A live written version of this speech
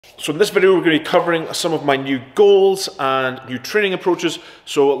So in this video we're going to be covering some of my new goals and new training approaches,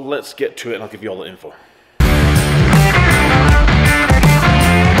 so let's get to it and I'll give you all the info.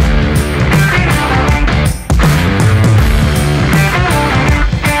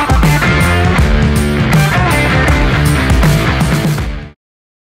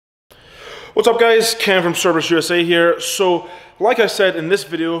 What's up guys, Ken from Cerberus USA here. So like I said, in this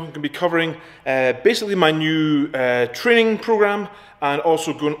video I'm going to be covering basically my new training program and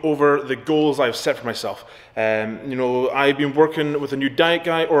also going over the goals I've set for myself. You know, I've been working with a new diet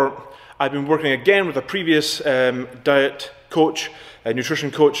guy, or I've been working again with a previous diet coach, nutrition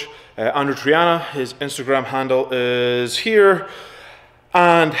coach, Andrew Triana. His Instagram handle is here.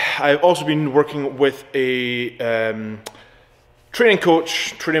 And I've also been working with a training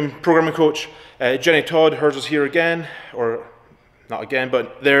coach, training programming coach, Jenny Todd. Hers is here again, or not again,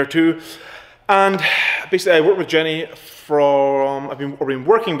 but there too. And basically I work with Jenny from, I've been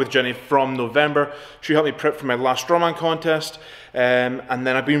working with Jenny from November. She helped me prep for my last Strongman contest. And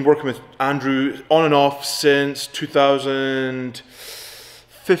then I've been working with Andrew on and off since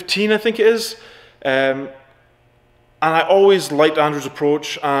 2015, I think it is. And I always liked Andrew's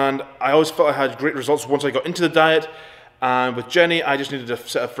approach, and I always felt I had great results once I got into the diet. And with Jenny, I just needed to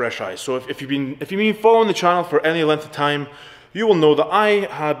set a fresh eye. So if you've been following the channel for any length of time, you will know that I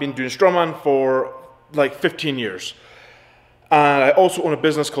have been doing Strongman for like 15 years. And I also own a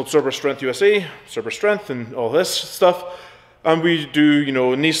business called Cerberus Strength USA, Cerberus Strength and all this stuff. And we do, you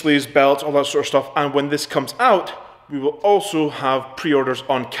know, knee sleeves, belts, all that sort of stuff. And when this comes out, we will also have pre-orders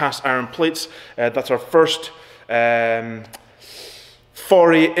on cast iron plates. That's our first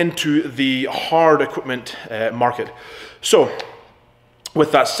foray into the hard equipment market. So,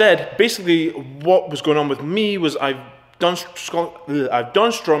 with that said, basically what was going on with me was I've done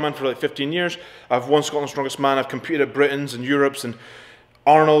Strongman for like 15 years. I've won Scotland's Strongest Man. I've competed at Britain's and Europe's and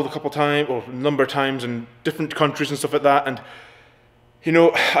Arnold a couple of times, or a number of times in different countries and stuff like that. And you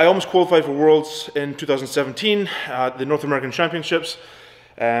know, I almost qualified for Worlds in 2017 at the North American Championships.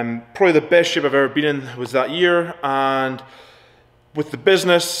 Probably the best shape I've ever been in was that year. And with the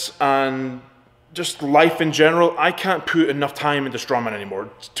business and just life in general, I can't put enough time into Strongman anymore,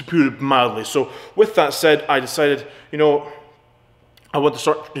 to put it mildly. So with that said, I decided, you know, I want to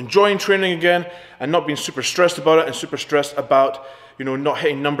start enjoying training again and not being super stressed about it and super stressed about, you know, not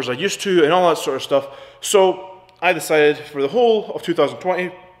hitting numbers I used to and all that sort of stuff. So I decided for the whole of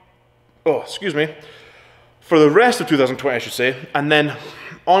 2020, for the rest of 2020 I should say, and then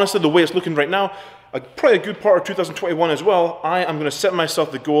honestly the way it's looking right now, probably a good part of 2021 as well, I am going to set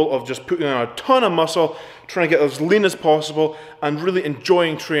myself the goal of just putting on a ton of muscle, trying to get as lean as possible, and really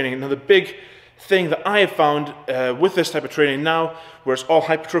enjoying training. Now the big thing that I have found with this type of training now, where it's all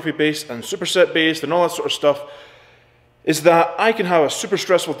hypertrophy based and superset based and all that sort of stuff, is that I can have a super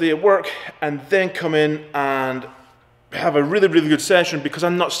stressful day at work and then come in and have a really, really good session because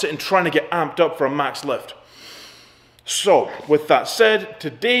I'm not sitting trying to get amped up for a max lift. So, with that said,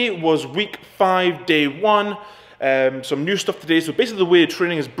 today was week 5, day 1. Some new stuff today. So basically the way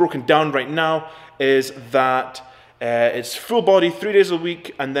training is broken down right now is that it's full body 3 days a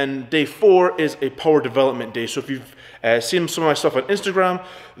week, and then day 4 is a power development day. So if you've seen some of my stuff on Instagram,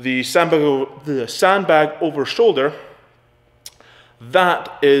 the sandbag over shoulder,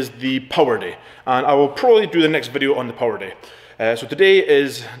 that is the power day. And I will probably do the next video on the power day. So today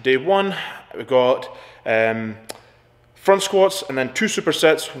is day 1. We've got front squats, and then 2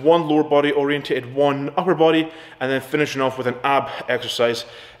 supersets, 1 lower body orientated, 1 upper body, and then finishing off with an ab exercise.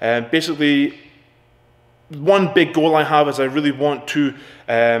 Basically, one big goal I have is I really want to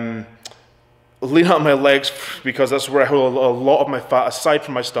lean out my legs, because that's where I hold a lot of my fat aside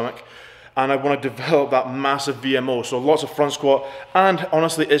from my stomach, and I want to develop that massive VMO, so lots of front squat. And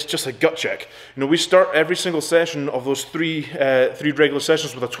honestly, it's just a gut check. You know, we start every single session of those three regular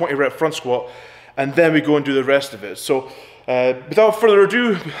sessions with a 20 rep front squat, and then we go and do the rest of it. So without further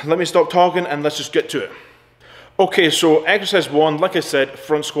ado, let me stop talking and let's just get to it. Okay, so exercise 1, like I said,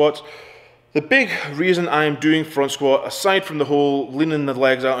 front squats. The big reason I am doing front squat, aside from the whole leaning the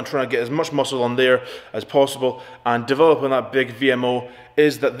legs out and trying to get as much muscle on there as possible and developing that big VMO,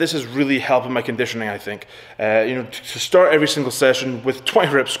 is that this is really helping my conditioning, I think. You know, to start every single session with 20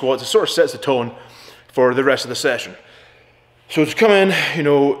 rep squats, it sort of sets the tone for the rest of the session. So to come in, you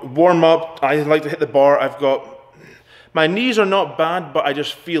know, warm up, I like to hit the bar. I've got, my knees are not bad, but I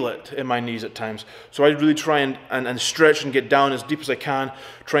just feel it in my knees at times. So I really try and stretch and get down as deep as I can,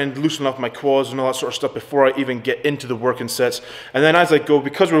 try and loosen up my quads and all that sort of stuff before I even get into the working sets. And then as I go,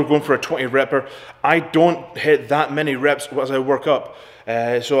 because we're going for a 20 repper, I don't hit that many reps as I work up.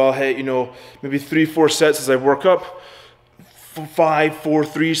 So I'll hit, you know, maybe 3-4 sets as I work up, 5, 4,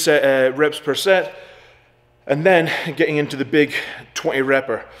 3 reps per set, and then getting into the big 20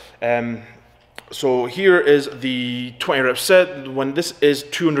 repper. So here is the 20 rep set. When this is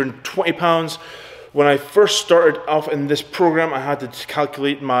 220 pounds. When I first started off in this program, I had to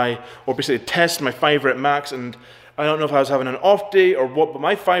calculate or basically test my 5 rep max, and I don't know if I was having an off day or what, but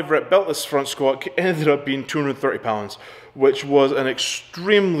my 5 rep beltless front squat ended up being 230 pounds, which was an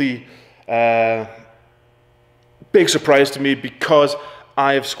extremely big surprise to me because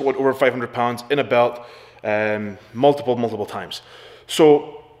I have squatted over 500 pounds in a belt multiple times.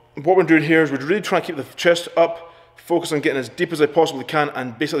 So what we're doing here is we're really trying to keep the chest up, focus on getting as deep as I possibly can,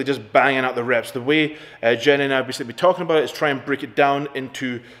 and basically just banging out the reps. The way Jenny and I basically be talking about it is try and break it down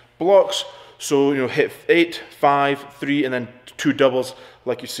into blocks. So, hit 8, 5, 3, and then 2 doubles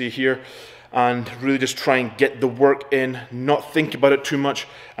like you see here. And really just try and get the work in, not think about it too much,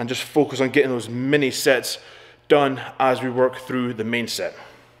 and just focus on getting those mini sets done as we work through the main set.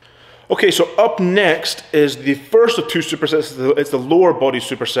 Okay, so up next is the first of 2 supersets. It's the lower body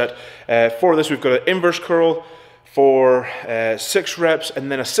superset. For this, we've got an inverse curl for 6 reps,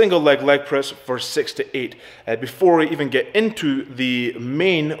 and then a single leg press for 6 to 8. Before we even get into the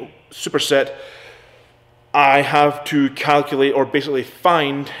main superset, I have to calculate or basically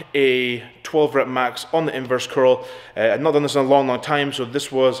find a 12 rep max on the inverse curl. I've not done this in a long time, so this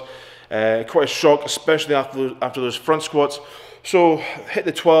was quite a shock, especially after those front squats. So hit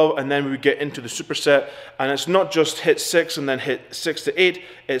the 12, and then we get into the superset, and it's not just hit 6 and then hit 6 to 8,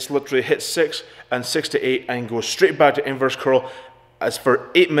 it's literally hit 6 and 6 to 8 and go straight back to inverse curl as for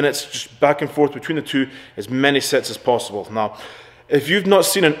 8 minutes, just back and forth between the two, as many sets as possible. Now, if you've not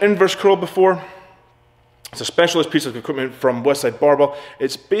seen an inverse curl before, it's a specialist piece of equipment from Westside Barbell.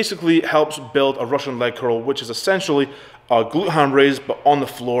 It basically helps build a Russian leg curl, which is essentially a glute ham raise but on the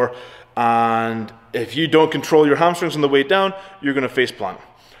floor. And if you don't control your hamstrings on the way down, you're going to face plant.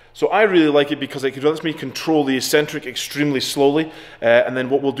 So I really like it because it lets me control the eccentric extremely slowly. And then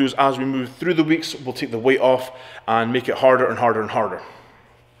what we'll do is as we move through the weeks, we'll take the weight off and make it harder and harder and harder.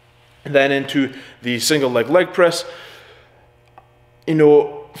 And then into the single leg press.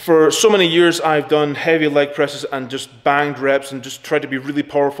 For so many years I've done heavy leg presses and just banged reps and just tried to be really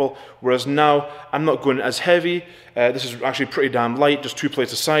powerful, whereas now I'm not going as heavy. This is actually pretty damn light, just 2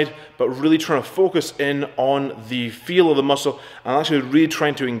 plates aside, but really trying to focus in on the feel of the muscle and actually really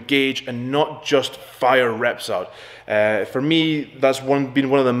trying to engage and not just fire reps out. For me, that's been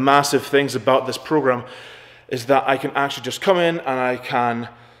one of the massive things about this program, is that I can actually just come in and I can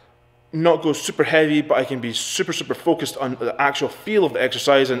not go super heavy, but I can be super focused on the actual feel of the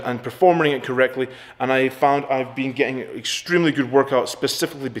exercise and performing it correctly. And I found I've been getting extremely good workouts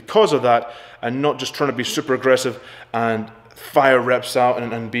specifically because of that, and not just trying to be super aggressive and fire reps out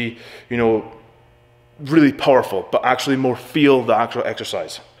and be, really powerful, but actually more feel the actual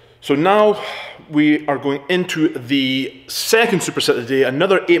exercise. So now we are going into the second superset of the day,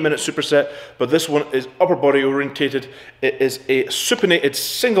 another 8-minute superset, but this one is upper body orientated. It is a supinated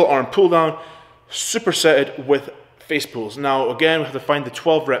single arm pull down, supersetted with face pulls. Now again, we have to find the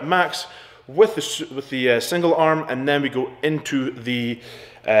 12 rep max with the single arm, and then we go into the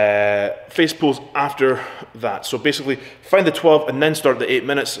face pulls after that. So basically find the 12 and then start the 8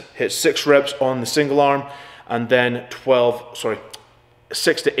 minutes, hit 6 reps on the single arm, and then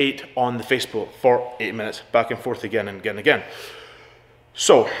 6 to 8 on the face pull for 8 minutes, back and forth again and again and again.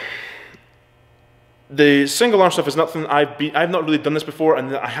 So the single arm stuff is nothing I've not really done this before,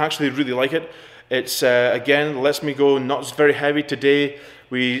 and I actually really like it. It's again lets me go not very heavy. Today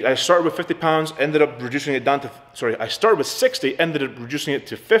I started with 50 pounds, ended up reducing it down to I started with 60, ended up reducing it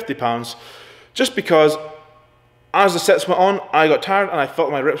to 50 pounds, just because as the sets went on, I got tired and I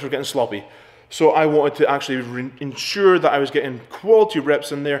felt my reps were getting sloppy. So I wanted to actually ensure that I was getting quality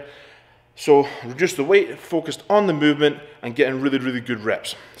reps in there. So reduce the weight, focused on the movement, and getting really good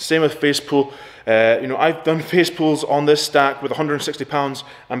reps. Same with face pull. I've done face pulls on this stack with 160 pounds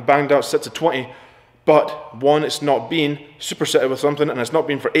and banged out sets of 20. But one, it's not been supersetted with something, and it's not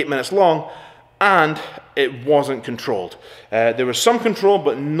been for 8 minutes long, and it wasn't controlled. There was some control,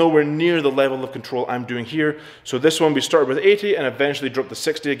 but nowhere near the level of control I'm doing here. So this one, we started with 80 and eventually dropped to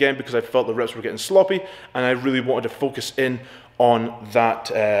 60 again because I felt the reps were getting sloppy, and I really wanted to focus in on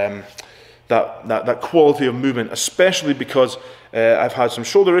that that quality of movement, especially because I've had some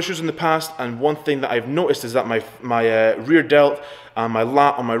shoulder issues in the past, and one thing that I've noticed is that my rear delt and my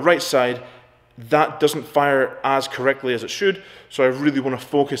lat on my right side, that doesn't fire as correctly as it should. So I really want to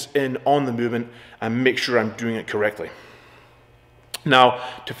focus in on the movement and make sure I'm doing it correctly. Now,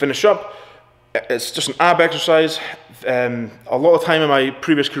 to finish up, it's just an ab exercise. A lot of time in my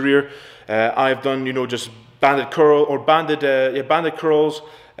previous career, I've done, just banded curl or banded curls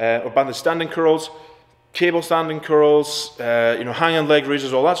or banded standing curls, cable standing curls, you know, hanging leg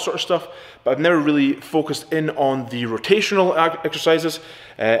raises, all that sort of stuff. But I've never really focused in on the rotational exercises,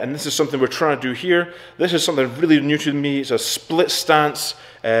 and this is something we're trying to do here. This is something really new to me. It's a split stance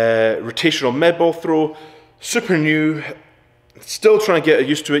rotational med ball throw, super new. Still trying to get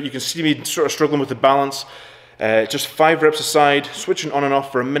used to it. You can see me sort of struggling with the balance. Just 5 reps a side, switching on and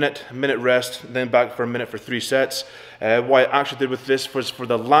off for a minute rest, then back for a minute for 3 sets. What I actually did with this was for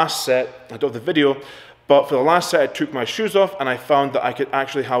the last set, I don't have the video, but for the last set I took my shoes off and I found that I could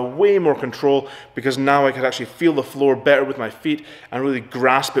actually have way more control, because now I could actually feel the floor better with my feet and really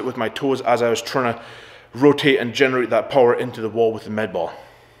grasp it with my toes as I was trying to rotate and generate that power into the wall with the med ball.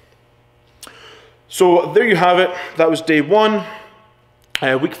 So there you have it. That was day 1,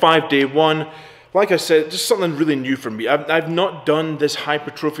 week 5, day 1. Like I said, just something really new for me. I've not done this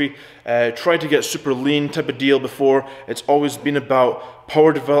hypertrophy, tried to get super lean type of deal before. It's always been about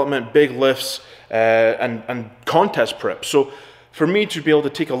power development, big lifts, and contest prep. So for me to be able to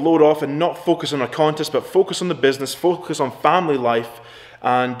take a load off and not focus on a contest, but focus on the business, focus on family life,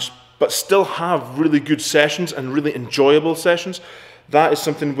 but still have really good sessions and really enjoyable sessions, that is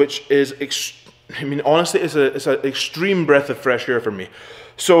something which is, I mean, honestly, it's an extreme breath of fresh air for me.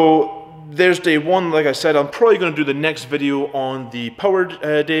 So there's day 1. Like I said, I'm probably going to do the next video on the powered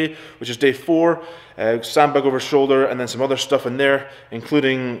day, which is day 4. Sandbag over shoulder, and then some other stuff in there,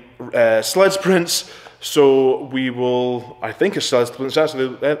 including sled sprints. So we will, I think it's sled sprints.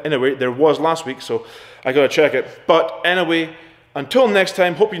 Actually, anyway, there was last week, so I got to check it. But anyway, until next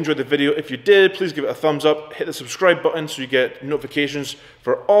time, hope you enjoyed the video. If you did, please give it a thumbs up. Hit the subscribe button so you get notifications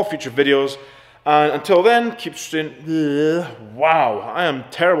for all future videos. And until then, keep training. Wow, I am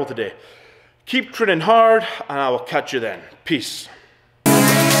terrible today. Keep training hard, and I will catch you then. Peace.